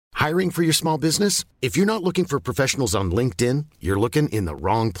Hiring for your small business? If you're not looking for professionals on LinkedIn, you're looking in the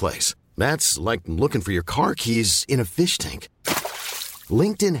wrong place. That's like looking for your car keys in a fish tank.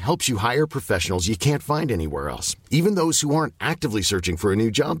 LinkedIn helps you hire professionals you can't find anywhere else, even those who aren't actively searching for a new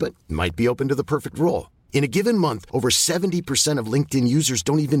job but might be open to the perfect role. In a given month, over 70% of LinkedIn users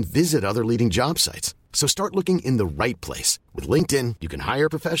don't even visit other leading job sites. So start looking in the right place. With LinkedIn, you can hire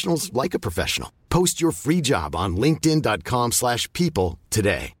professionals like a professional. Post your free job on linkedin.com/people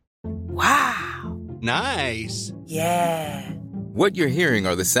today. Wow. Nice. Yeah. What you're hearing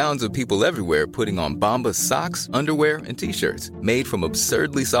are the sounds of people everywhere putting on Bombas socks, underwear, and T-shirts made from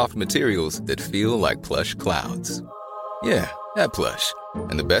absurdly soft materials that feel like plush clouds. Yeah, that plush.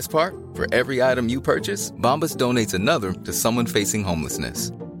 And the best part? For every item you purchase, Bombas donates another to someone facing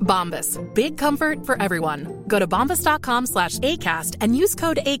homelessness. Bombas. Big comfort for everyone. Go to bombas.com/ACAST and use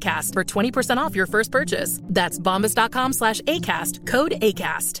code ACAST for 20% off your first purchase. That's bombas.com/ACAST. Code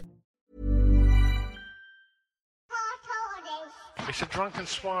ACAST. It's a drunken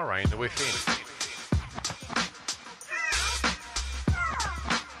soiree in the within.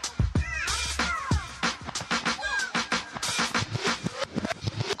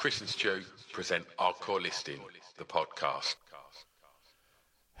 Chris and Stu present Hardcore Listing, the podcast.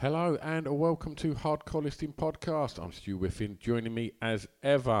 Hello and welcome to Hardcore Listing Podcast. I'm Stu Whiffin. Joining me as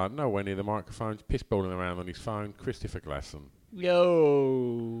ever, nowhere near the microphones, piss-balling around on his phone, Christopher Glasson.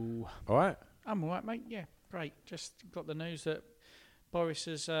 Yo. All right? I'm all right, mate. Yeah, great. Just got the news that Boris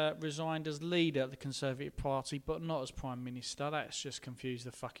has resigned as leader of the Conservative Party, but not as Prime Minister. That's just confused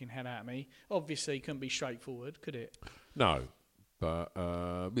the fucking hell out of me. Obviously, it couldn't be straightforward, could it? No. But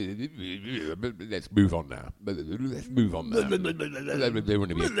let's move on now. Let's move on now. I don't want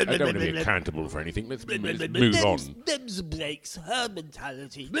to be accountable for anything. Let's move on. Them's Blake's, her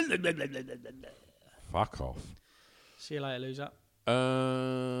mentality. Fuck off. See you later, loser.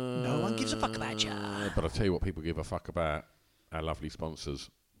 No one gives a fuck about you. But I'll tell you what people give a fuck about. Our lovely sponsors.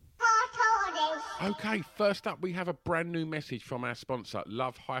 Okay, first up we have a brand new message from our sponsor,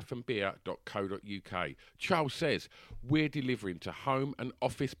 love-beer.co.uk. Charles says, we're delivering to home and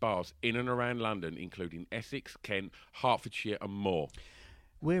office bars in and around London, including Essex, Kent, Hertfordshire and more.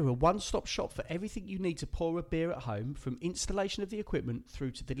 We're a one-stop shop for everything you need to pour a beer at home, from installation of the equipment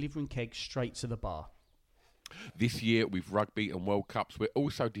through to delivering kegs straight to the bar. This year, with Rugby and World Cups, we're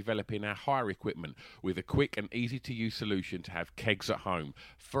also developing our hire equipment with a quick and easy-to-use solution to have kegs at home.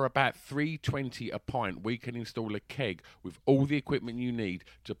 For about $3.20 a pint, we can install a keg with all the equipment you need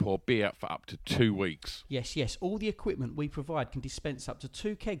to pour beer for up to 2 weeks. Yes, all the equipment we provide can dispense up to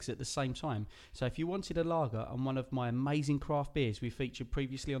 2 kegs at the same time. So if you wanted a lager and one of my amazing craft beers we featured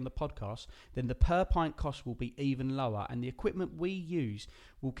previously on the podcast, then the per pint cost will be even lower, and the equipment we use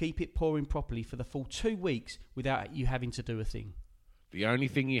will keep it pouring properly for the full 2 weeks without you having to do a thing. The only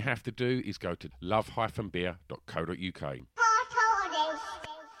thing you have to do is go to love-beer.co.uk.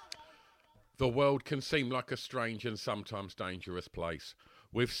 The world can seem like a strange and sometimes dangerous place.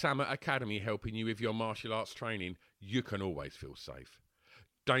 With Sama Academy helping you with your martial arts training, you can always feel safe.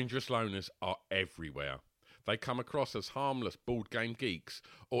 Dangerous loners are everywhere. They come across as harmless board game geeks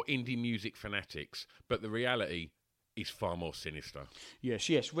or indie music fanatics, but the reality is far more sinister.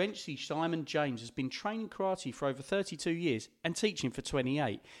 Yes. Wrenchy Simon James has been training karate for over 32 years and teaching for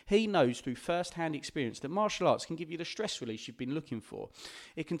 28. He knows through first-hand experience that martial arts can give you the stress release you've been looking for.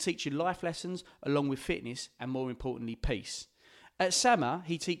 It can teach you life lessons along with fitness and, more importantly, peace. At Sama,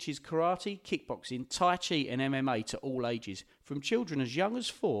 he teaches karate, kickboxing, tai chi and MMA to all ages, from children as young as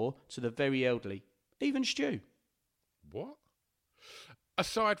 4 to the very elderly, even Stu. What?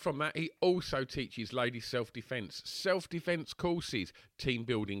 Aside from that, he also teaches ladies self-defence courses, team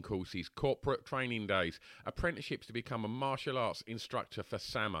building courses, corporate training days, apprenticeships to become a martial arts instructor for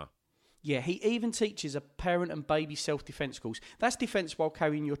Sama. Yeah, he even teaches a parent and baby self-defence course. That's defence while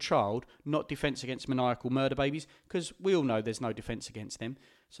carrying your child, not defence against maniacal murder babies, because we all know there's no defence against them.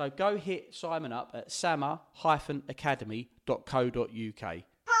 So go hit Simon up at sama-academy.co.uk.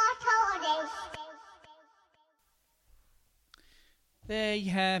 There you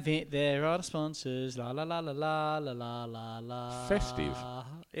have it. There are the sponsors. La la la la la la la la la. Festive.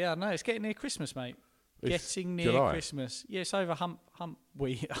 Yeah, I know. It's getting near Christmas, mate. It's getting near July. Christmas. Yeah, it's over hump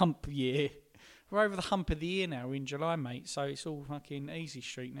year. We're over the hump of the year now. We're in July, mate. So it's all fucking easy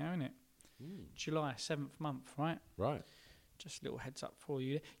street now, isn't it? July, 7th month, right? Right. Just a little heads up for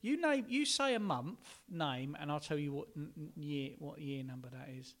you. You say a month name, and I'll tell you what year number that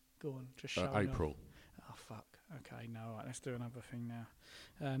is. Go on, just show it April. Off. Oh fuck. Okay, no, all right, let's do another thing now.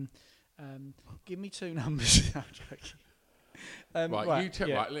 Give me 2 numbers. I'm joking. Right, you tell.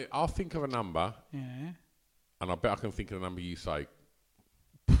 yeah. Right, look, I'll think of a number, Yeah. and I bet I can think of a number you say.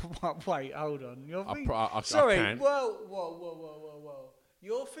 Wait, hold on. You're I thinking, I sorry. can. Whoa.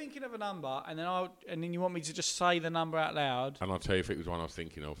 You're thinking of a number, and then you want me to just say the number out loud. And I'll tell you if it was one I was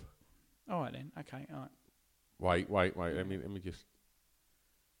thinking of. All right then. Okay. All right. Wait. Let me just.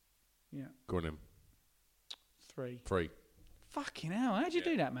 Yeah. Go on then. 3. 3. Fucking hell! How'd you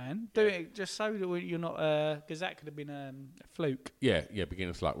do that, man? Do it just so that you're not, because that could have been a fluke. Yeah.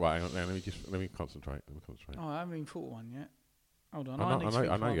 Beginner's luck. Right. Hang on, let me concentrate. Oh, I haven't even thought of one yet. Hold on. I need to think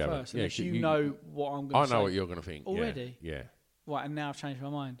know of you one haven't. first. Yeah, Unless you you- know what I'm going I to say. know what you're going to think. Already? Yeah. Right, and now I've changed my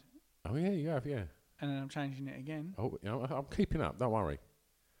mind, Oh yeah, you have. Yeah. and then I'm changing it again. Oh, you know, I'm keeping up. Don't worry.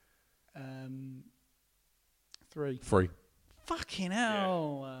 3. 3. Fucking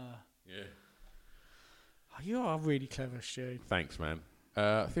hell! Yeah. You are really clever, Stu. Thanks, man.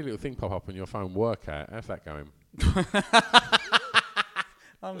 I see a little thing pop up on your phone. Workout. How's that going?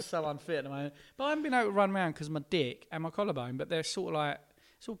 I'm so unfit at the moment. But I haven't been able to run around because of my dick and my collarbone, but they're sort of like,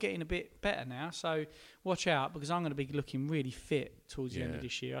 it's all getting a bit better now. So watch out, because I'm going to be looking really fit towards the end of Yeah.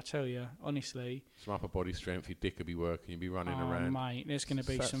 this year. I tell you, honestly. Some upper body strength. Your dick will be working. You'll be running Oh, around. mate, there's going to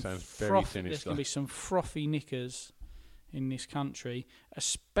be That some sounds very frothy, there's sinister. going to be some frothy knickers in this country,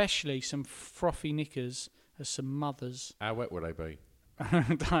 especially some frothy knickers as some mothers. How wet would they be?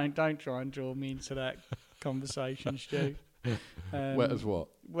 Don't try and draw me into that conversation, Stu. Wet as what?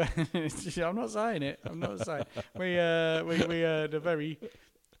 Well, I'm not saying it. We had a very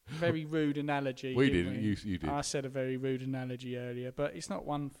rude analogy. We didn't didn't. You did. I said a very rude analogy earlier, but it's not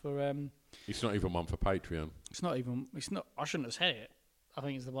one for. It's not even one for Patreon. It's not. I shouldn't have said it. I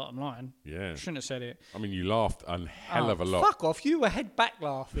think it's the bottom line. Yeah. I shouldn't have said it. I mean, you laughed a hell of a lot. Fuck off! You were head back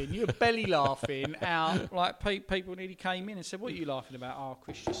laughing. You were belly laughing out. Like people nearly came in and said, "What are you laughing about?" Oh,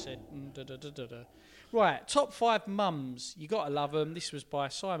 Chris just said. Da, da, da, da, da. Right, top 5 mums. You gotta love them. This was by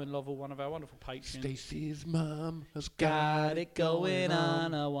Simon Lovell, one of our wonderful patrons. Stacey's mum has Got it going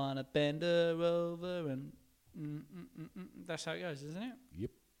on. I wanna bend her over and that's how it goes, isn't it? Yep.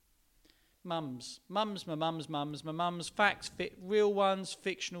 Mums, my mums. Facts, real ones,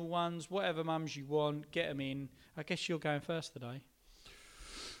 fictional ones, whatever mums you want, get them in. I guess you're going first today.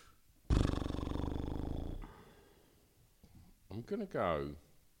 I'm gonna go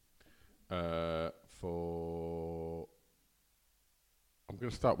for. I'm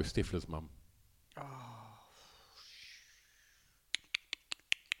gonna start with Stifler's mum.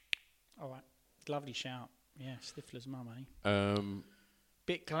 All right, lovely shout. Yeah, Stifler's mum, eh?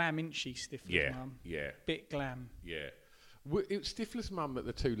 Bit glam, isn't she, Stifler's mum? Yeah. Bit glam. Yeah. It was Stifler's mum that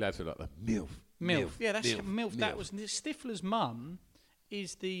the two lads were like the MILF. Yeah, that's MILF. That was Stifler's mum.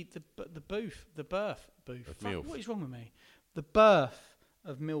 Is the birth booth? Of Fuck, MILF. what is wrong with me? The birth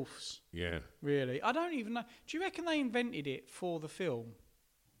of MILFs. Yeah. Really, I don't even know. Do you reckon they invented it for the film,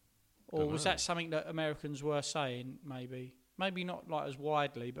 or was that something that Americans were saying? Maybe not like as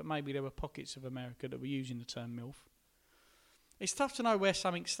widely, but maybe there were pockets of America that were using the term MILF. It's tough to know where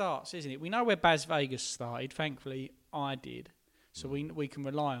something starts, isn't it? We know where Baz Vegas started. Thankfully, I did, so we can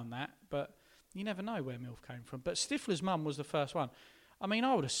rely on that. But you never know where MILF came from. But Stifler's mum was the first one. I mean,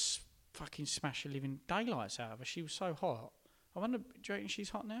 I would have fucking smashed the living daylights out of her. She was so hot. I wonder, do you reckon she's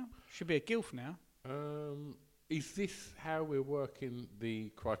hot now? She'd be a gilf now. Is this how we're working the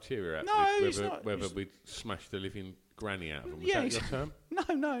criteria out? No, this, it's not. Whether It's- we'd smash the living granny out of them? Was Yeah, that your term?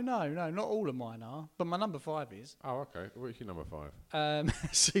 No, not all of mine are. But my number 5 is Oh, okay. What's your number 5?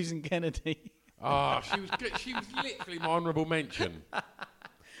 Susan Kennedy. Ah, she was good. She was literally my honourable mention.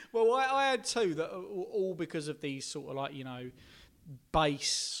 Well, I had 2 that are all because of these sort of like,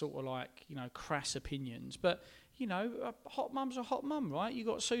 base sort of like, crass opinions. But, a hot mum's a hot mum, right? You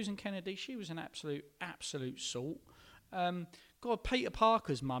got Susan Kennedy. She was an absolute salt. God, Peter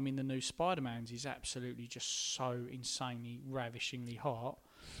Parker's mum in the new Spider-Mans is absolutely just so insanely, ravishingly hot.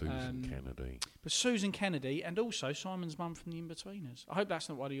 Susan Kennedy. But Susan Kennedy and also Simon's mum from The Inbetweeners. I hope that's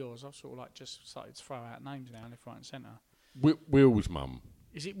not one of yours. I've sort of like just started to throw out names now, left, right and centre. Will's mum.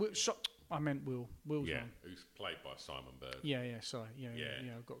 Is it Will? I meant Will. Will's Yeah, mum. who's played by Simon Bird. Yeah, sorry. Yeah, Yeah.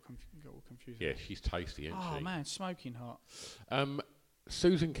 I got all confused. Yeah, she's tasty, isn't Oh, she? man, smoking hot.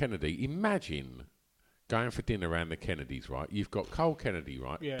 Susan Kennedy, imagine going for dinner around the Kennedys, right? You've got Cole Kennedy,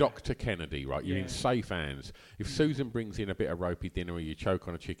 right? Yeah. Dr. Kennedy, right? You're in Yeah. safe hands. If Susan brings in a bit of ropey dinner or you choke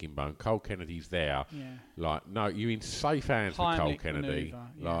on a chicken bone, Cole Kennedy's there. Yeah. Like, no, you're in safe hands with Cole Heimlich Kennedy.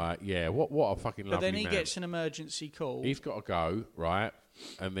 manoeuvre, yeah. Like, yeah, what a fucking But lovely then he man. gets an emergency call. He's got to go, right?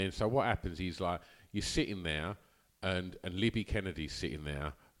 And then, so what happens is, like, you're sitting there and Libby Kennedy's sitting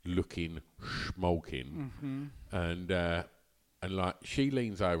there looking smoking. Mm-hmm. And like, she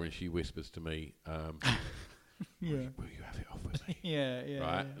leans over and she whispers to me, Yeah. will you have it off with me? Yeah.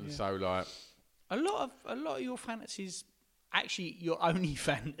 Right? And so, like, A lot of your fantasies actually, your only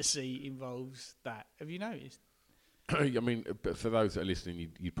fantasy involves that. Have you noticed? I mean, but for those that are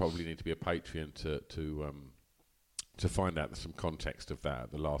listening, you probably need to be a Patreon to find out some context of that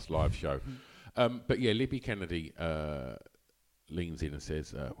at the last live show. But yeah, Libby Kennedy leans in and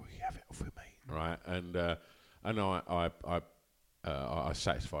says, "Will you have it off with me?" Right, and I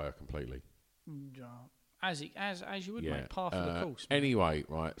satisfy her completely. As you would, mate, par for the course. Anyway,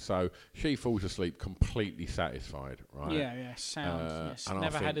 right, so she falls asleep completely satisfied, right? Yeah, sounds. Yes.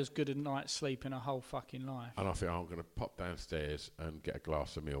 Never had as good a night's sleep in her whole fucking life. And I think I'm going to pop downstairs and get a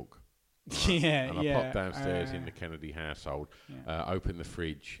glass of milk. Right? And I pop downstairs in the Kennedy household, open the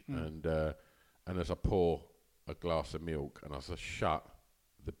fridge, and as I pour a glass of milk, and as I shut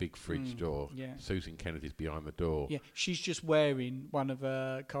the big fridge door, Susan Kennedy's behind the door. Yeah, she's just wearing one of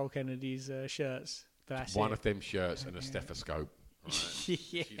Cole Kennedy's shirts. That's one of them shirts and a stethoscope. Right?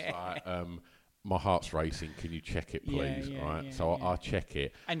 She's like, my heart's racing. Can you check it, please? I'll check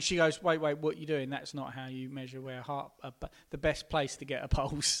it. And she goes, wait, what are you doing? That's not how you measure where heart. The best place to get a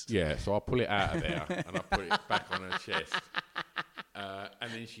pulse. Yeah, so I pull it out of there and I put it back on her chest.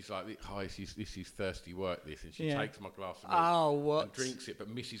 And then she's like, "Hi, this is thirsty work." This, and she takes my glass of milk and drinks it, but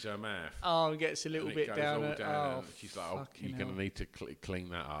misses her mouth. Oh, and gets a little bit down. And she's like, "You're going to need to clean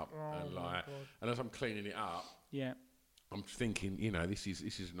that up." And as I'm cleaning it up, I'm thinking, this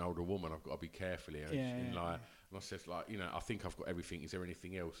is an older woman. I've got to be careful here. And I said, I think I've got everything. Is there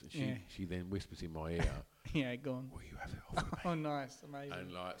anything else? And she then whispers in my ear, go on. Will you have it off with me? Oh, nice, amazing.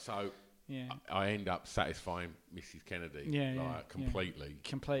 And so. Yeah. I end up satisfying Mrs. Kennedy, completely.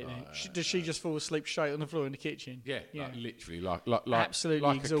 Completely. Does she just fall asleep straight on the floor in the kitchen? Yeah. Like, literally, like absolutely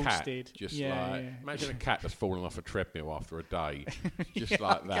like exhausted. A cat, just imagine a cat that's fallen off a treadmill after a day, just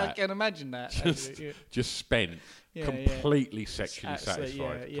like that. I can imagine that. Just spent, completely sexually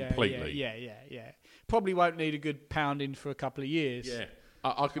satisfied, completely. Yeah. Probably won't need a good pounding for a couple of years. Yeah.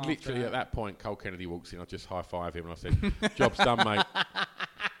 I could literally at that point, Cole Kennedy walks in, I just high five him and I said, "Job's done, mate.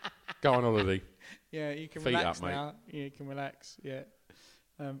 Go on holiday." Yeah, you can Feet relax up, mate. now. Yeah, you can relax. Yeah.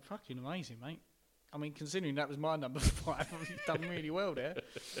 Fucking amazing, mate. I mean, considering that was my number 5, you've done really well there.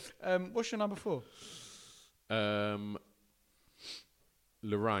 What's your number 4?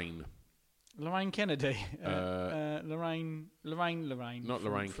 Lorraine. Lorraine Kennedy. Lorraine. Not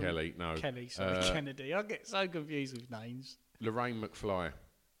Lorraine Kelly, no. Kelly, sorry, Kennedy. I get so confused with names. Lorraine McFly.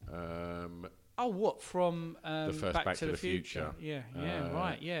 What, from the first Back to the Future? Yeah,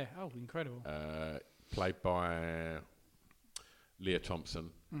 right, yeah. Oh, incredible. Played by Leah Thompson,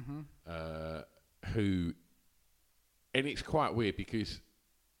 who... And it's quite weird because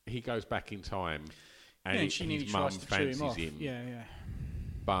he goes back in time and she nearly his mum tries to chew him off. fancies him. Yeah.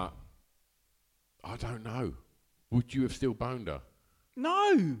 But, I don't know. Would you have still boned her?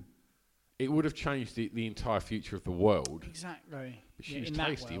 No! It would have changed the entire future of the world. Exactly. But she was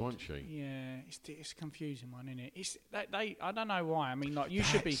tasty, wasn't she? Yeah, it's a confusing one, isn't it? It's I don't know why. I mean, like you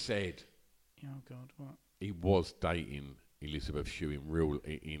should be said. Oh God, what? He was dating Elizabeth Shue in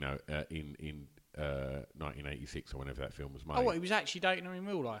 1986 or whenever that film was made. Oh, what, he was actually dating her in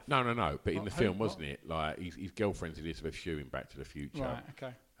real life? No. But in the film, wasn't it? Like his girlfriend's Elizabeth Shue in Back to the Future. Right.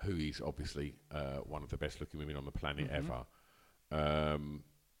 Okay. Who is obviously one of the best-looking women on the planet ever.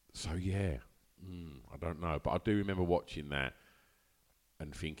 So yeah, I don't know, but I do remember watching that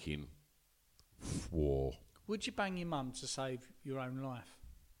and thinking, "War." Would you bang your mum to save your own life?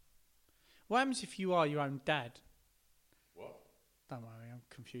 What happens if you are your own dad? What? Don't worry, I'm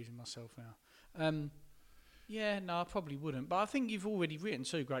confusing myself now. No, I probably wouldn't. But I think you've already written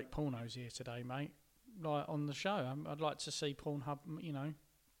 2 great pornos here today, mate. Like on the show, I'd like to see Pornhub,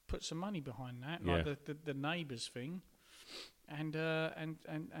 put some money behind that, like the Neighbours thing. And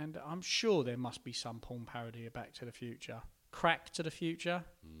I'm sure there must be some porn parody of Back to the Future. Crack to the Future.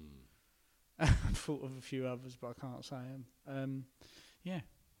 I thought of a few others, but I can't say them. I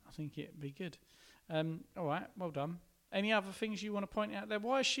think it'd be good. All right, well done. Any other things you want to point out there?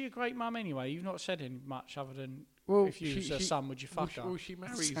 Why is she a great mum anyway? You've not said any much other than if you was her son, would you fuck her? Well, she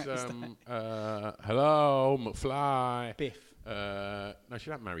marries, hello, McFly. Biff. No, she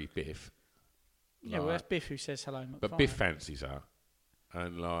don't marry Biff. Yeah, well, that's Biff who says hello, McFly. But Biff fancies her.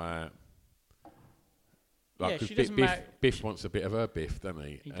 And she doesn't Biff wants a bit of her Biff, doesn't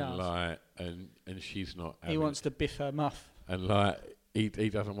he? He does. And she's not. He wants to biff her muff. And he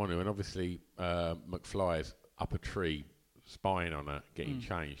doesn't want to. And obviously, McFly's up a tree spying on her, getting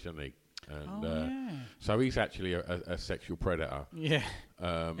changed, doesn't he? And so he's actually a sexual predator. Yeah.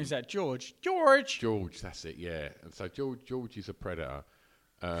 Is that George? George, that's it. Yeah. And so George is a predator.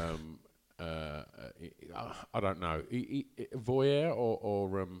 I don't know. Voyeur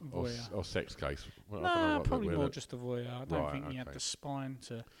or sex case? Well, I don't know what probably we're more just a voyeur. I don't think he had the spine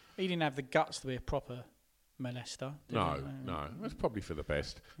to. He didn't have the guts to be a proper molester. No. That's probably for the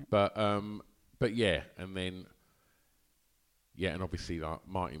best. But yeah, and then. Yeah, and obviously, like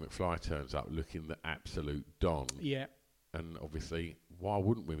Marty McFly turns up looking the absolute don. Yeah. And obviously, why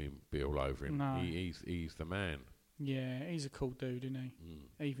wouldn't women be all over him? No. He's the man. Yeah, he's a cool dude, isn't he?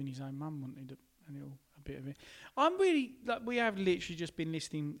 Even his own mum wanted a bit of it. I'm really we have literally just been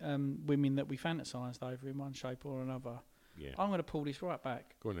listing women that we fantasised over in one shape or another. Yeah. I'm going to pull this right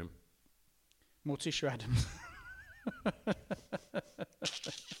back. Go on then. Morticia Addams.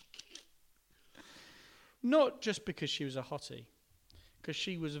 Not just because she was a hottie, because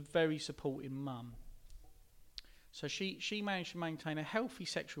she was a very supportive mum. So she managed to maintain a healthy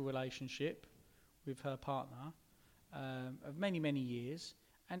sexual relationship with her partner of many, many years,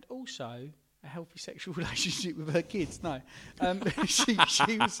 and also a healthy sexual relationship with her kids.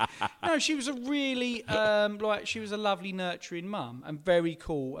 She was a really she was a lovely, nurturing mum, and very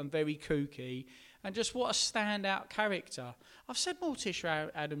cool and very kooky. And just what a standout character. I've said Morticia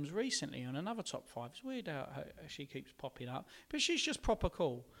Addams recently on another top 5. It's weird how she keeps popping up. But she's just proper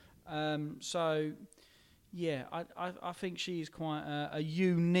cool. So, yeah, I think she's quite a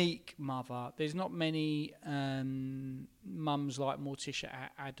unique mother. There's not many mums like Morticia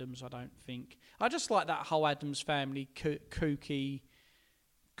Addams, I don't think. I just like that whole Addams family kooky,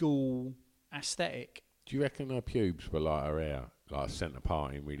 ghoul aesthetic. Do you reckon her pubes were like her hair? Like centre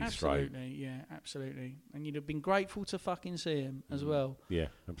parting, really straight. Absolutely, yeah, absolutely. And you'd have been grateful to fucking see him as well. Yeah,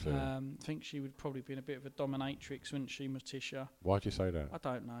 absolutely. I think she would probably been a bit of a dominatrix, wouldn't she, Morticia? Why'd you say that? I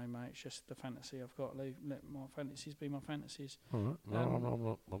don't know, mate. It's just the fantasy I've got. Let my fantasies be my fantasies. All right.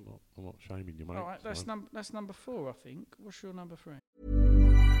 No, I'm not shaming you, mate. All right, that's number 4, I think. What's your number 3?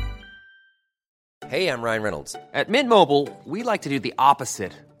 Hey, I'm Ryan Reynolds. At Mint Mobile, we like to do the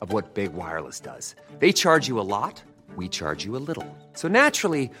opposite of what Big Wireless does. They charge you a lot. We charge you a little. So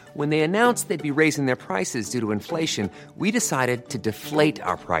naturally, when they announced they'd be raising their prices due to inflation, we decided to deflate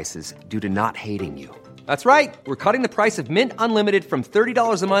our prices due to not hating you. That's right. We're cutting the price of Mint Unlimited from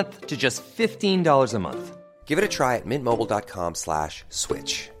 $30 a month to just $15 a month. Give it a try at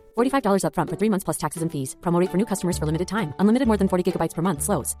mintmobile.com/switch. $45 up front for 3 months plus taxes and fees. Promo rate for new customers for limited time. Unlimited more than 40 gigabytes per month.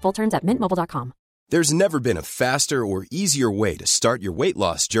 Slows full terms at mintmobile.com. There's never been a faster or easier way to start your weight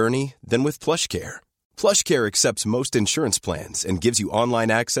loss journey than with PlushCare. PlushCare accepts most insurance plans and gives you online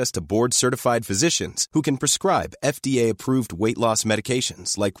access to board-certified physicians who can prescribe FDA-approved weight loss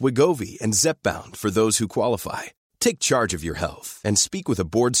medications like Wegovy and Zepbound for those who qualify. Take charge of your health and speak with a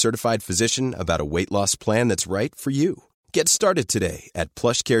board-certified physician about a weight loss plan that's right for you. Get started today at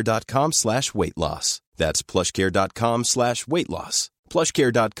plushcare.com/weightloss. That's plushcare.com/weightloss.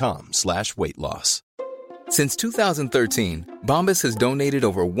 plushcare.com/weightloss. Since 2013, Bombas has donated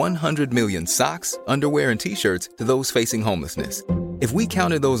over 100 million socks, underwear, and T-shirts to those facing homelessness. If we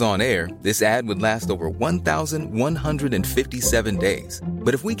counted those on air, this ad would last over 1,157 days.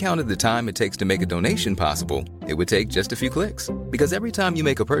 But if we counted the time it takes to make a donation possible, it would take just a few clicks. Because every time you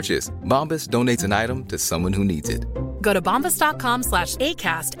make a purchase, Bombas donates an item to someone who needs it. Go to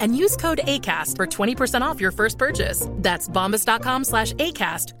bombas.com/ACAST and use code ACAST for 20% off your first purchase. That's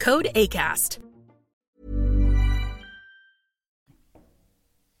bombas.com/ACAST, code ACAST.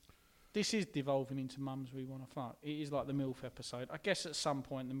 This is devolving into Mums We Want to Fuck. It is like the MILF episode. I guess at some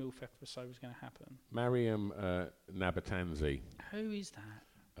point the MILF episode was going to happen. Mariam Nabatanzi. Who is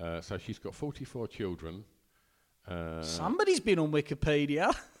that? So she's got 44 children. Somebody's been on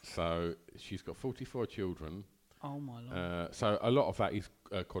Wikipedia. So she's got 44 children. Oh, my Lord. So a lot of that is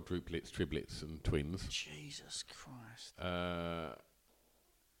quadruplets, triplets and twins. Jesus Christ.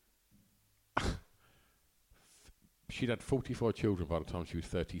 She'd had 44 children by the time she was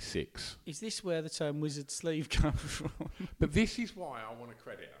 36. Is this where the term wizard sleeve comes from? But this is why I want to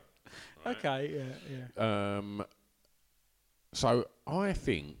credit her. Right? Okay, yeah. So I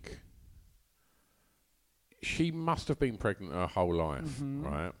think she must have been pregnant her whole life,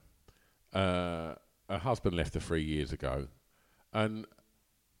 right? Her husband left her 3 years ago. And,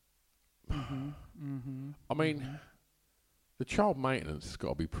 I mean, the child maintenance has got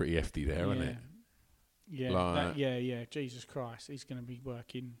to be pretty hefty there, hasn't it? Yeah, Jesus Christ, he's going to be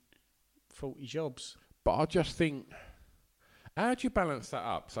working 40 jobs. But I just think, how do you balance that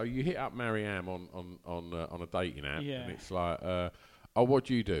up? So you hit up Mariam on a dating app, and it's like, oh, what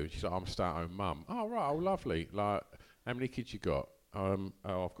do you do? She's like, I'm a stay-at-home mum. Oh, right, oh, lovely. Like, how many kids you got? Oh,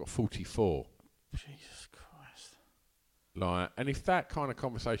 I've got 44. Jesus Christ. Like, and if that kind of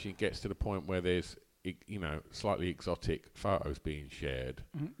conversation gets to the point where there's, slightly exotic photos being shared.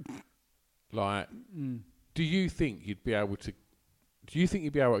 Like, do you think you'd be able to? Do you think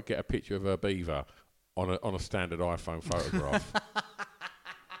you'd be able to get a picture of her beaver on a standard iPhone photograph,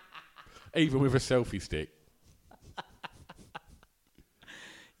 even with a selfie stick?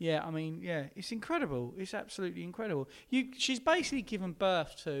 Yeah, I mean, yeah, it's incredible. It's absolutely incredible. She's basically given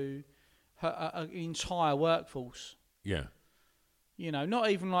birth to her entire workforce. Yeah. You know, not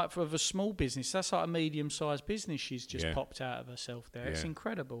even like for a small business. That's like a medium-sized business she's just popped out of herself there. It's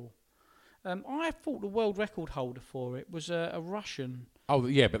incredible. I thought the world record holder for it was a Russian. Oh,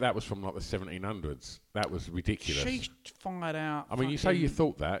 yeah, but that was from like the 1700s. That was ridiculous. She fired out. I mean, you say you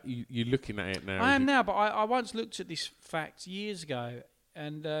thought that. You're looking at it now. I am now, but I once looked at this fact years ago.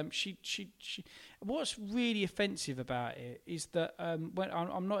 And she. What's really offensive about it is that when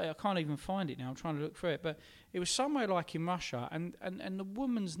I can't even find it now. I'm trying to look through it, but it was somewhere like in Russia, and the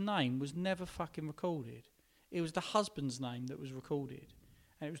woman's name was never fucking recorded. It was the husband's name that was recorded,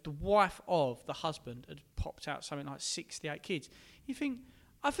 and it was the wife of the husband had popped out something like 68 kids. You think?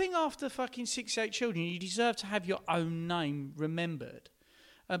 I think after fucking 68 children, you deserve to have your own name remembered.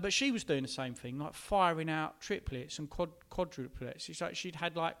 But she was doing the same thing, like firing out triplets and quadruplets. It's like she'd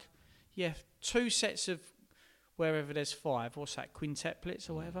had 2 sets of wherever there's 5. What's that, quintuplets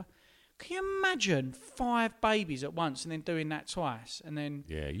or whatever? Can you imagine 5 babies at once and then doing that twice? And then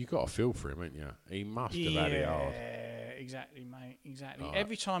you got to feel for him, haven't you? He must have had it hard. Yeah, exactly, mate, exactly. Right.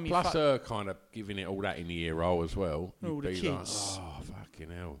 Every time you plus her kind of giving it all that in the ear roll as well. All the kids. Like, oh, fucking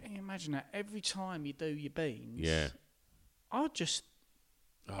hell. Can you imagine that? Every time you do your beans. Yeah. I've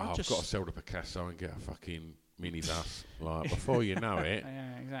got to sell the Picasso and get a fucking minibus. Like, before you know it,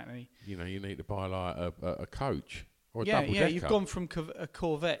 yeah, exactly. You know, you need to buy like a coach or a double decker. Yeah, you've gone from a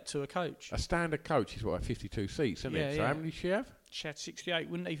Corvette to a coach. A standard coach is 52 seats, isn't it? So how many did she have? She had 68.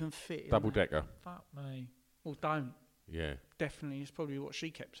 Wouldn't even fit. Double decker. Fuck me. Well, don't. Yeah. Definitely, it's probably what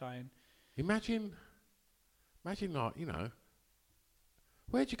she kept saying. Imagine, like, you know,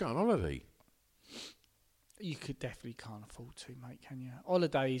 where'd you go on holiday? You definitely can't afford to, mate, can you?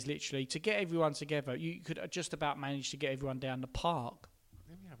 Holiday is literally, to get everyone together, you could just about manage to get everyone down the park.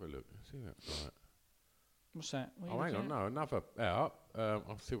 Let me have a look. See that's right. What's that? Hang on, no, another out.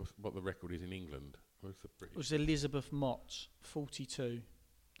 I'll see what the record is in England. Where's the British? It was Elizabeth Mott, 42.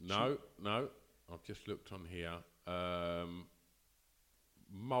 No, I've just looked on here.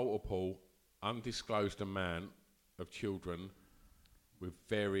 Multiple undisclosed amount of children with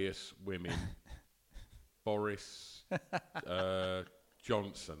various women. Boris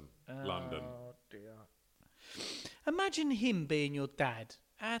Johnson, London. Oh, dear. Imagine him being your dad.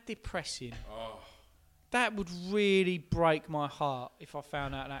 How depressing. Oh. That would really break my heart if I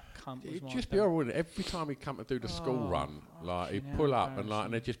found out that cunt was It'd my just dad. be horrible. Every time he'd come to do the school run, like he'd pull up and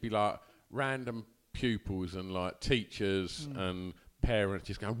there'd just be like random pupils and like teachers and parents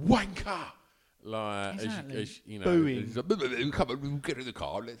just going, wanker! Like, exactly. as you know, booing. Come on, get in the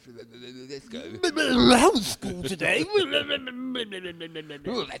car. Let's go. How's school today?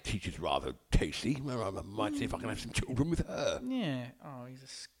 Oh, that teacher's rather tasty. I might see if I can have some children with her. Yeah. Oh, he's a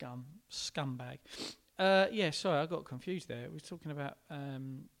scumbag. Yeah. Sorry, I got confused there. We were talking about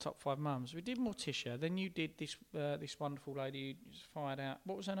top 5 mums. We did Morticia. Then you did this wonderful lady who just fired out.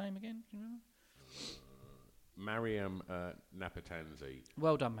 What was her name again? Do you remember? Mariam Napatanzi.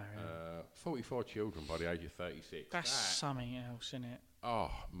 Well done, Mariam. 44 children by the age of 36. That's something else, isn't it? Oh,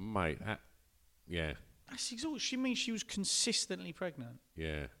 mate. Yeah. That's exhausting. She means she was consistently pregnant.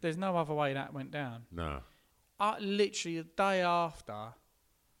 Yeah. There's no other way that went down. No. Literally, the day after,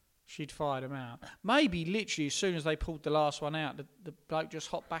 she'd fired him out. Maybe literally as soon as they pulled the last one out, the bloke just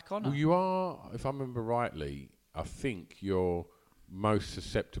hopped back on her. Well, you are, if I remember rightly, I think you're most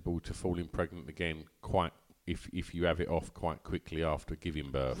susceptible to falling pregnant again if you have it off quite quickly after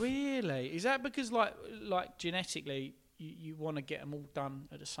giving birth. Really? Is that because like genetically you want to get them all done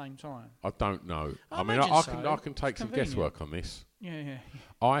at the same time? I don't know. I mean, imagine I can take some guesswork on this. Yeah.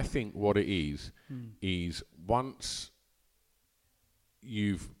 I think what it is once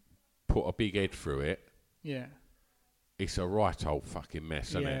you've put a big head through it, it's a right old fucking mess,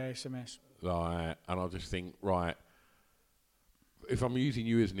 isn't it? Yeah, it's a mess. Like, and I just think, right, if I'm using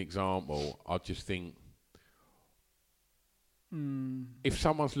you as an example, I just think, if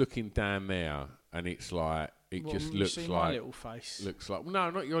someone's looking down there and it's like, it just looks like my little face. Looks like, no,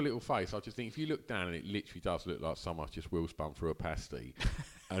 not your little face. I just think if you look down and it literally does look like someone's just wheel spun through a pasty,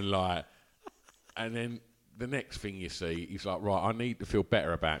 and then the next thing you see is like, right, I need to feel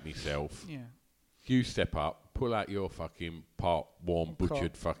better about myself. Yeah. You step up, pull out your fucking part warm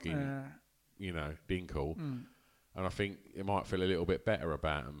butchered fucking, dinkle, and I think it might feel a little bit better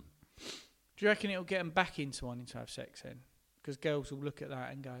about them. Do you reckon it'll get them back into wanting to have sex then? Because girls will look at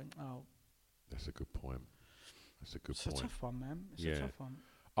that and go, oh, That's a good point. That's a good It's point. a tough one, man. It's Yeah. a tough one.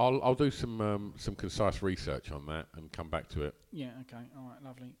 I'll do some concise research on that and come back to it. Yeah, okay. All right,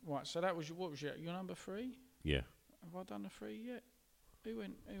 lovely. Right, so that was what was your number 3? Yeah. Have I done the 3 yet? Who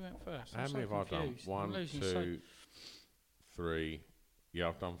went first? How I'm many so have I done? confused. I'm 1, losing 2, 3. Yeah,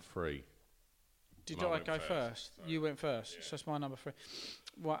 I've done 3. Did Well, I I went go first, first? so You went first. yeah. So that's my number 3.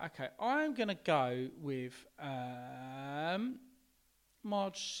 Right, okay. I'm going to go with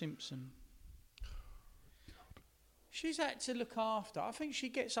Marge Simpson. She's had to look after. I think she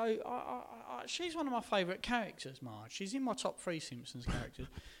gets. She's one of my favourite characters, Marge. She's in my top 3 Simpsons characters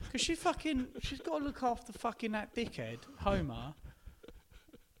because she's got to look after fucking that dickhead Homer.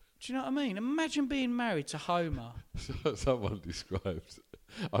 Do you know what I mean? Imagine being married to Homer. Someone describes.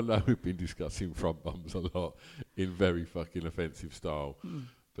 I know we've been discussing front bums a lot in very fucking offensive style,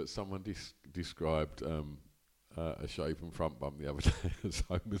 but someone described a shaven front bum the other day as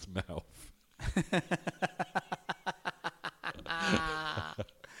Homer's mouth.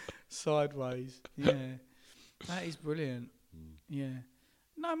 Sideways, yeah, that is brilliant. Yeah,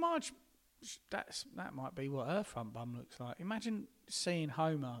 no, Marge, that might be what her front bum looks like. Imagine seeing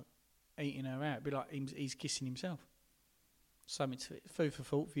Homer eating her out. It'd be like he's kissing himself. Something food for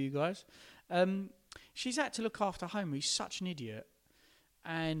thought for you guys. She's had to look after Homer. He's such an idiot,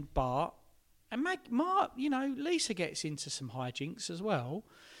 and Bart and Mark. You know, Lisa gets into some hijinks as well.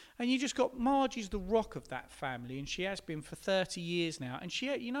 And you just got Margie's the rock of that family, and she has been for 30 years now. And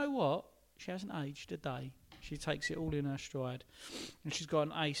she, you know what? She hasn't aged a day. She takes it all in her stride, and she's got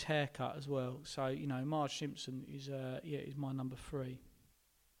an ace haircut as well. So you know, Marge Simpson is my number 3.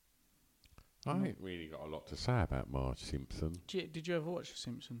 I ain't really got a lot to say about Marge Simpson. Did you ever watch The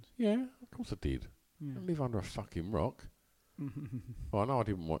Simpsons? Yeah, of course I did. Yeah. I live under a fucking rock. Well, I know I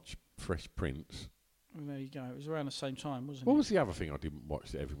didn't watch Fresh Prince. Well, there you go. It was around the same time, wasn't What it? was the other thing I didn't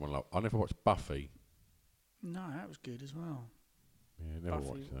watch that everyone loved? I never watched Buffy. No, that was good as well. Yeah, never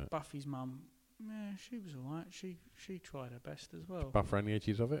watched that. Buffy's mum, yeah, she was all right. She tried her best as well. Buff around the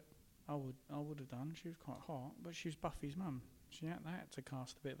edges of it? I would have done. She was quite hot, but she was Buffy's mum. She had to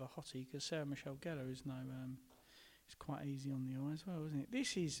cast a bit of a hottie because Sarah Michelle Gellar is it's quite easy on the eye as well, isn't it?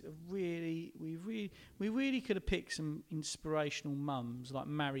 This is we really could have picked some inspirational mums like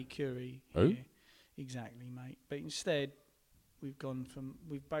Marie Curie. Who? Here. Exactly, mate. But instead,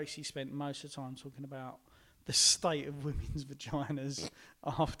 we've basically spent most of the time talking about the state of women's vaginas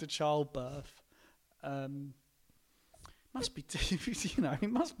after childbirth. Must be,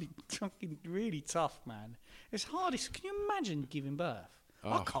 it must be fucking really tough, man. It's hardest. Can you imagine giving birth?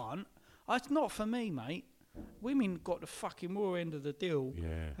 Oh. I can't. It's not for me, mate. Women got the fucking raw end of the deal.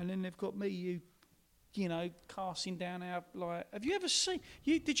 Yeah. And then they've got me, you know, casting down our, like, have you ever seen,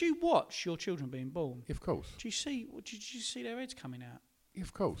 did you watch your children being born? Of course. Did you see their heads coming out?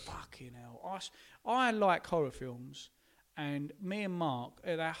 Of course. Fucking hell. I like horror films, and me and Mark,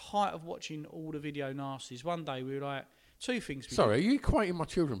 at the height of watching all the video nasties, one day we were like, 2 things. Sorry, are you equating my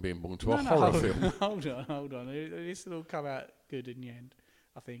children being born to a horror film? Hold on. This will all come out good in the end,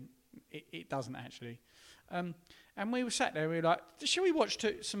 I think. It doesn't actually. And we were sat there and we were like, shall we watch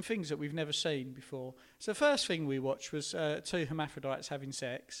some things that we've never seen before? So the first thing we watched was 2 hermaphrodites having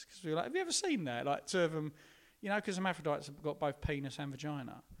sex. Because we were like, have you ever seen that? Like 2 of them, you know, because hermaphrodites have got both penis and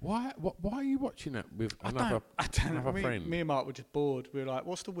vagina. Why are you watching that with another friend? Me and Mark were just bored. We were like,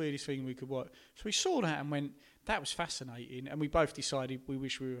 what's the weirdest thing we could watch? So we saw that and went, that was fascinating. And we both decided we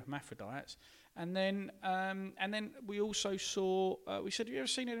wish we were hermaphrodites. And then we also saw, we said, have you ever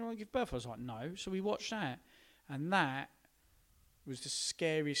seen anyone give birth? I was like, no. So we watched that. And that was the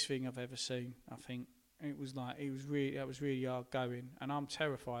scariest thing I've ever seen, I think. That was really hard going. And I'm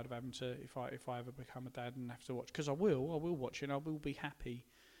terrified of having to, if I ever become a dad and have to watch, because I will watch it and I will be happy.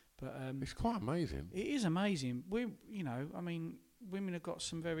 But it's quite amazing. It is amazing. Women have got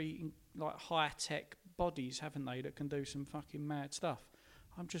some very high-tech bodies, haven't they, that can do some fucking mad stuff.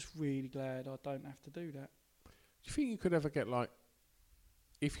 I'm just really glad I don't have to do that. Do you think you could ever get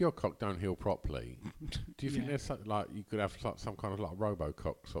if your cock don't heal properly? Do you think there's you could have some kind of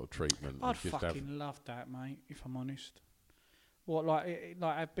RoboCop sort of treatment? I'd fucking love that, mate. If I'm honest. What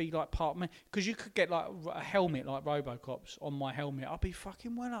it'd be part me, because you could get a helmet like RoboCop's on my helmet. I'd be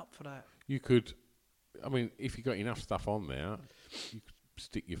fucking well up for that. You could. I mean, if you got enough stuff on there, you could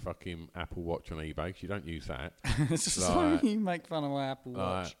stick your fucking Apple Watch on eBay, because you don't use that. So you make fun of my Apple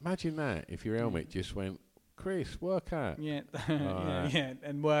Watch. Imagine that, if your helmet just went, Chris, workout. Yeah,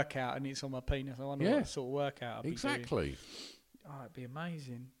 and workout, and it's on my penis. I wonder what sort of workout I'd be doing. Oh, it'd be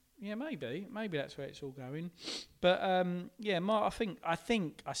amazing. Yeah, maybe that's where it's all going. But I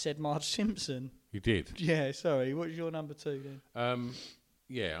think I said Marge Simpson. You did. Yeah, sorry. What was your number 2 then?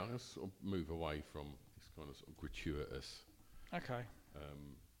 yeah, I'm going to sort of move away from this kind of, sort of gratuitous Okay.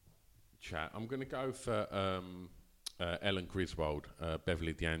 chat. I'm going to go for Ellen Griswold,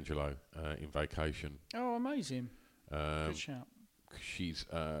 Beverly D'Angelo in Vacation. Oh, amazing. Good shout. She's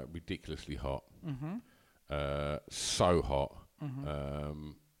ridiculously hot. Mm-hmm. So hot.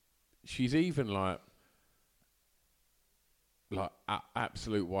 Mm-hmm. She's even like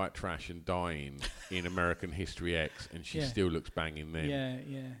absolute white trash and dying in American History X, and she still looks banging then.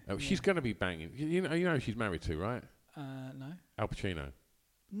 Yeah. She's going to be banging. You know who she's married to, right? No. Al Pacino.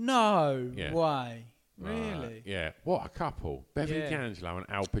 No Yeah. way. Really? Yeah. What a couple. Beverly D'Angelo and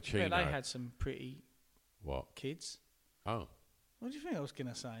Al Pacino. Yeah, they had some pretty kids. Oh. What do you think I was going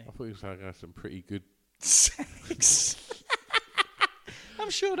to say? I thought you were going to have some pretty good sex. I'm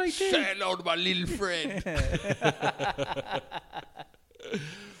sure they did. Say hello to my little friend.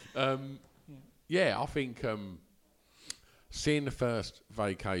 I think seeing the first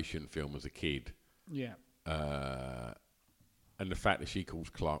Vacation film as a kid, and the fact that she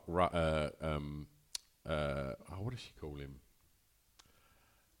calls Clark, what does she call him?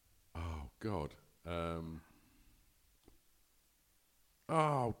 Oh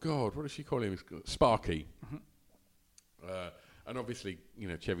God, what does she call him? Sparky. Mm-hmm. And obviously,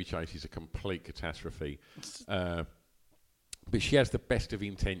 Chevy Chase is a complete catastrophe. But she has the best of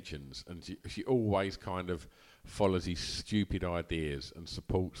intentions, and she always kind of follows his stupid ideas and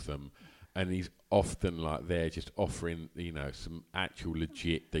supports them. And he's often like there just offering, some actual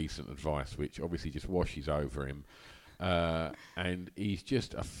legit decent advice, which obviously just washes over him. And he's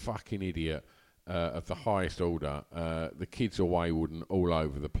just a fucking idiot of the highest order. The kids are wayward and all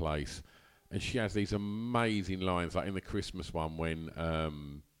over the place. And she has these amazing lines, like in the Christmas one when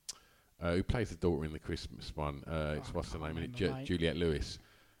who plays the daughter in the Christmas one? What's her name in it? Juliette Lewis.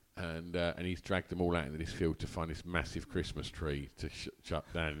 And he's dragged them all out into this field to find this massive Christmas tree to shut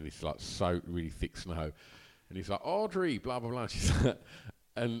down, and it's like so really thick snow. And he's like, Audrey, blah blah blah. She's like,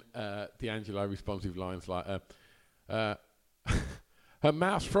 and D'Angelo responds with lines like, "Her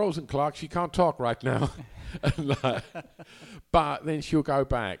mouth's frozen, Clark. She can't talk right now." But then she'll go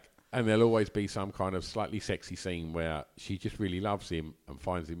back. And there'll always be some kind of slightly sexy scene where she just really loves him and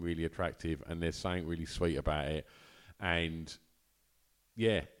finds him really attractive, and there's something really sweet about it. And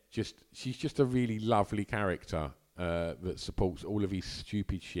she's just a really lovely character that supports all of his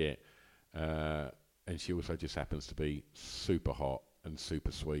stupid shit. And she also just happens to be super hot and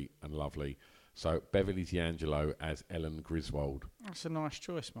super sweet and lovely. So Beverly D'Angelo as Ellen Griswold. That's a nice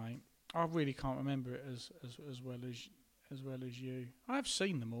choice, mate. I really can't remember it as well as you. I've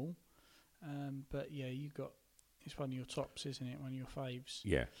seen them all, but it's one of your tops, isn't it? One of your faves.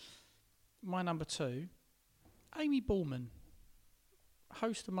 Yeah. My number 2, Amy Ballman,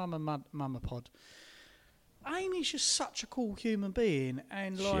 host of Mama Pod. Amy's just such a cool human being,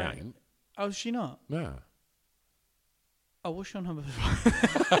 and she ain't. Oh, is she not? No. Oh, what's your number?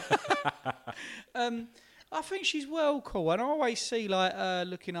 I think she's well cool, and I always see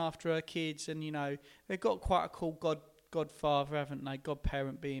looking after her kids, and they've got quite a cool godfather, haven't they?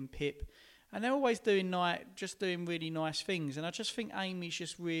 Godparent being Pip, and they're always doing really nice things. And I just think Amy's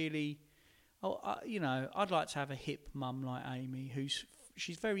just really, I'd like to have a hip mum like Amy,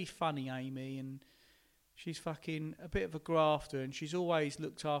 she's very funny, Amy, and she's fucking a bit of a grafter, and she's always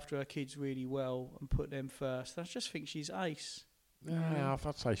looked after her kids really well and put them first. I just think she's ace. Yeah,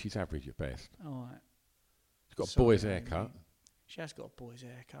 I'd say she's average at best. All right. She's got a boy's haircut. She has got a boy's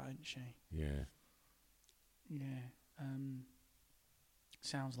haircut, hasn't she? Yeah. Yeah.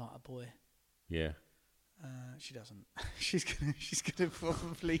 Sounds like a boy. Yeah. She doesn't. She's gonna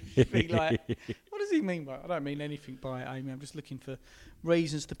probably be like, what does he mean by it? I don't mean anything by it, Amy. I'm just looking for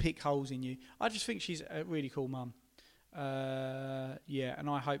reasons to pick holes in you. I just think she's a really cool mum. And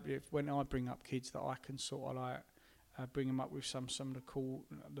I hope when I bring up kids that I can sort of bring them up with some of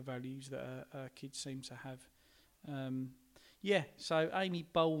the values that kids seem to have. So Amy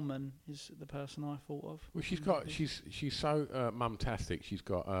Bowman is the person I thought of. Well, she's so mumtastic. She's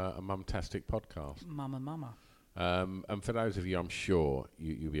got a mumtastic podcast. Mama. And for those of you, I'm sure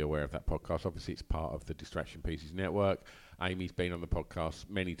you'll be aware of that podcast. Obviously, it's part of the Distraction Pieces Network. Amy's been on the podcast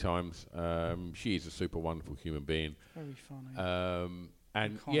many times. She is a super wonderful human being. Very funny.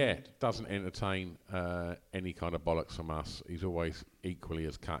 And doesn't entertain any kind of bollocks from us. He's always equally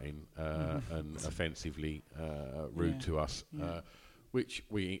as cutting and offensively rude to us, which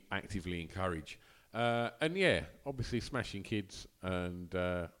we actively encourage. Obviously smashing kids, and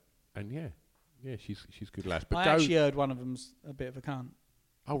she's good lass. But I actually heard one of them's a bit of a cunt.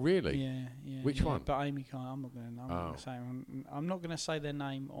 Oh really? Yeah. Which one? But Amy can't. I'm not going to say their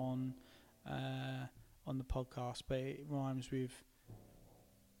name on the podcast, but it rhymes with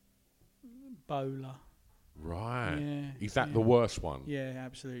Bowler. Right. Yeah. Is that the worst one? Yeah,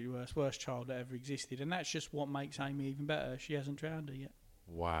 absolutely worst child that ever existed, and that's just what makes Amy even better. She hasn't drowned her yet.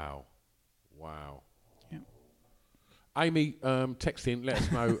 Wow. Yeah. Amy, text in, let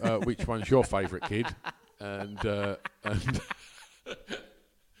us know which one's your favourite kid, and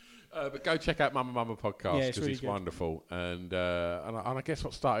but go check out Mama podcast because it's wonderful. And I guess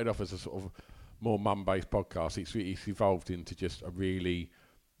what started off as a sort of more mum-based podcast, it's evolved into just a really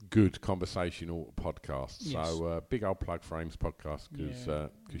good conversational podcast. Yes. So big old plug for Amy's podcast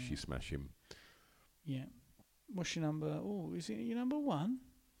because she's smashing. Yeah. What's your number? Oh, is it your number one?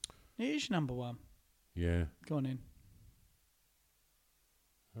 It is your number one. Yeah. Go on in.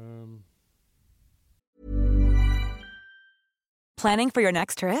 Planning for your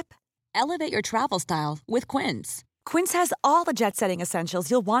next trip? Elevate your travel style with Quince. Quince has all the jet-setting essentials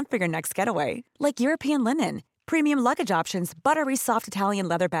you'll want for your next getaway, like European linen, premium luggage options, buttery soft Italian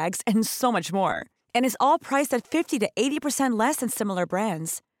leather bags, and so much more. And is all priced at 50 to 80% less than similar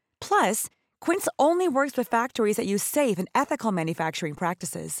brands. Plus, Quince only works with factories that use safe and ethical manufacturing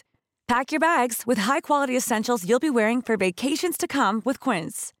practices. Pack your bags with high-quality essentials you'll be wearing for vacations to come with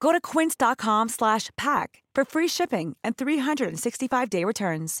Quince. Go to quince.com/pack for free shipping and 365-day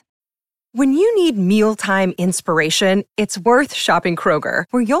returns. When you need mealtime inspiration, it's worth shopping Kroger,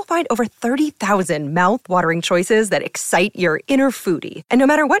 where you'll find over 30,000 mouth-watering choices that excite your inner foodie. And no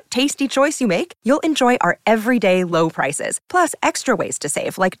matter what tasty choice you make, you'll enjoy our everyday low prices, plus extra ways to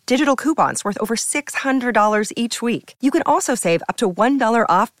save, like digital coupons worth over $600 each week. You can also save up to $1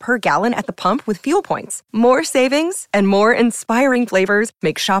 off per gallon at the pump with fuel points. More savings and more inspiring flavors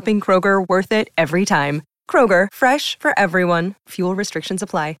make shopping Kroger worth it every time. Kroger, fresh for everyone. Fuel restrictions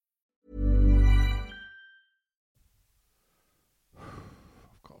apply.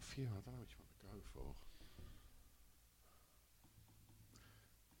 I don't know which one to go for.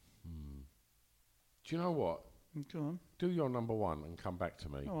 Do you know what? Go on. Do your number one and come back to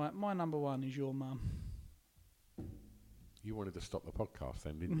me. All right, my number one is your mum. You wanted to stop the podcast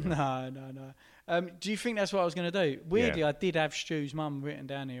then, didn't you? No. Do you think that's what I was going to do? Weirdly, I did have Stu's mum written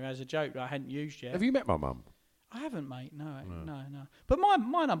down here as a joke that I hadn't used yet. Have you met my mum? I haven't, mate. No. But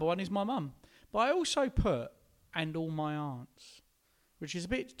my number one is my mum. But I also put, and all my aunts, which is a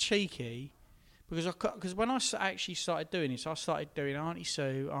bit cheeky, because when I actually started doing this, I started doing Auntie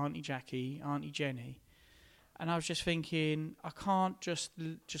Sue, Auntie Jackie, Auntie Jenny, and I was just thinking, I can't just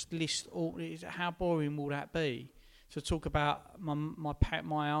list all. How boring will that be to talk about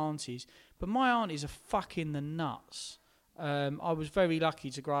my aunties? But my aunties are fucking the nuts. I was very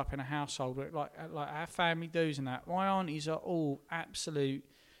lucky to grow up in a household where, like our family do's and that. My aunties are all absolute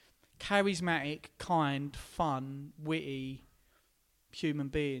charismatic, kind, fun, witty human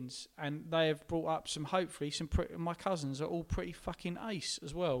beings, and they have brought up my cousins are all pretty fucking ace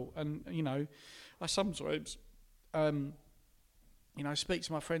as well. And I sometimes speak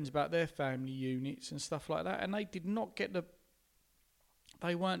to my friends about their family units and stuff like that, and they did not get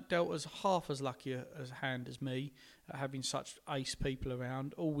they weren't dealt as half as lucky a hand as me at having such ace people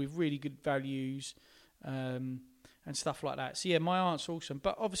around, all with really good values and stuff like that. So yeah, my aunt's awesome,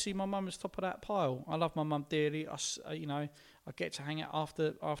 but obviously my mum is top of that pile. I love my mum dearly. I get to hang out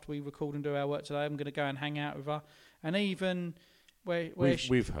after we record and do our work today. I'm going to go and hang out with her, and even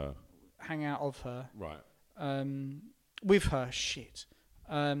with her, hang out of her, right? With her, shit.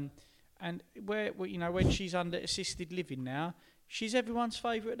 And when she's under assisted living now, she's everyone's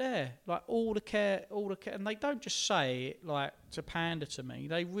favourite there. Like all the care, and they don't just say it like to pander to me.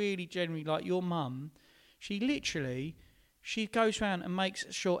 They really genuinely, like your mum. She goes around and makes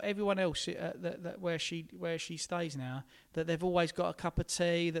sure everyone else that where she stays now, that they've always got a cup of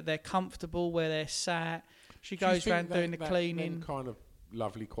tea, that they're comfortable where they're sat. She goes around doing the cleaning. Them kind of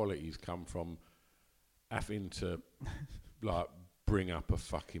lovely qualities come from having to like bring up a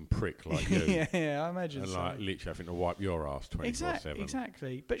fucking prick like you. Yeah, I imagine. And so. like literally having to wipe your ass 24/7.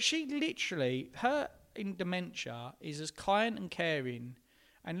 Exactly. But she literally, her in dementia is as kind and caring.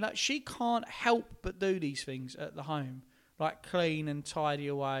 And like she can't help but do these things at the home, like clean and tidy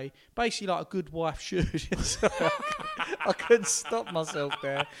away, basically like a good wife should. So I couldn't stop myself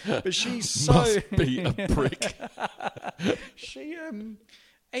there. But she's so must be a prick.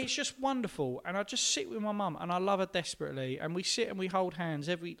 It's just wonderful, and I just sit with my mum, and I love her desperately. And we sit and we hold hands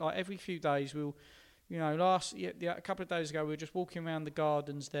every few days. We'll, a couple of days ago we were just walking around the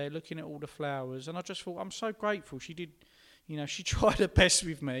gardens there, looking at all the flowers, and I just thought I'm so grateful she did. She tried her best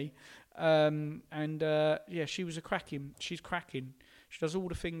with me, she was she's cracking. She does all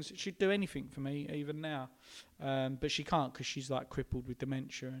the things. She'd do anything for me, even now, but she can't because she's like crippled with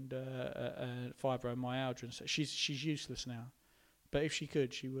dementia and fibromyalgia, and so she's useless now. But if she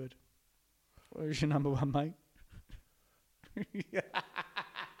could, she would. Who's your number one, mate?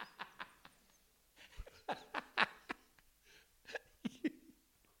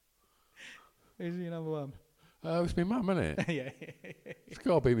 Who's your number one? It's my mum, isn't it? Yeah. It's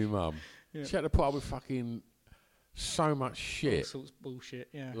got to be my mum. Yeah. She had to put up with fucking so much shit. All sorts of bullshit,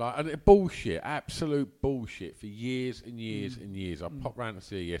 yeah. Like bullshit, absolute bullshit for years and years and years. I popped round to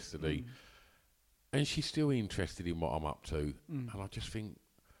see her yesterday, and she's still interested in what I'm up to, and I just think,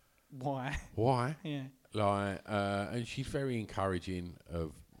 why? Yeah. Like, and she's very encouraging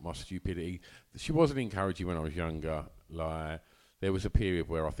of my stupidity. She wasn't encouraging when I was younger. Like, there was a period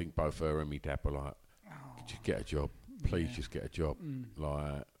where I think both her and me dad were like, just get a job, please, just get a job.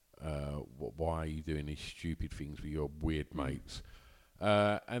 Like, why are you doing these stupid things with your weird mates?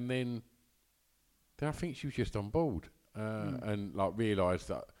 And then I think she was just on board, and like realised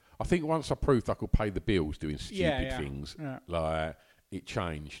that. I think once I proved I could pay the bills doing stupid things, like, it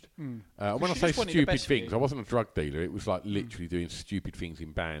changed. When I say stupid things, I wasn't a drug dealer. It was like literally doing stupid things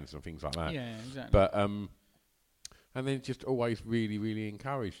in bands and things like that. Yeah, exactly. But and then just always really, really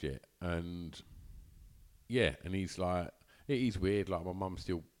encouraged it. And yeah, and he's like, it is weird. Like, my mum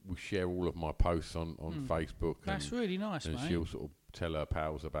still will share all of my posts on Facebook. That's really nice, and mate. she'll sort of tell her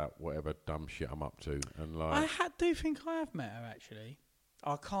pals about whatever dumb shit I'm up to. And like, do think I have met her, actually.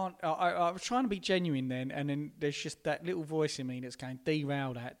 I can't. I was trying to be genuine then, and then there's just that little voice in me that's going,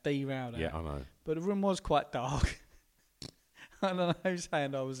 derail that. Yeah, I know. But the room was quite dark. I don't know whose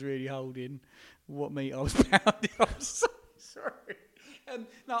hand I was really holding, what meat I was pounding. I'm so sorry.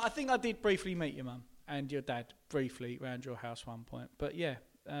 No, I think I did briefly meet your mum and your dad briefly around your house one point. But yeah,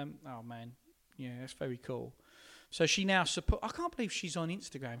 oh man, yeah, that's very cool. So she now support. I can't believe she's on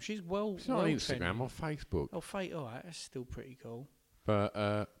Instagram. She's She's not on Instagram, on Facebook. Oh, all right, that's still pretty cool.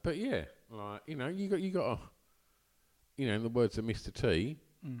 But yeah, like, you know, you got to, you know, in the words of Mr. T,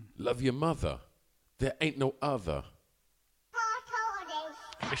 love your mother. There ain't no other.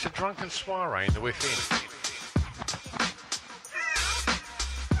 It's a drunken soiree in the within.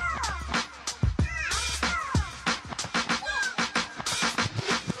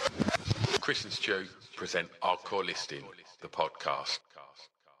 Chris and Stu present Hardcore Listing, the podcast.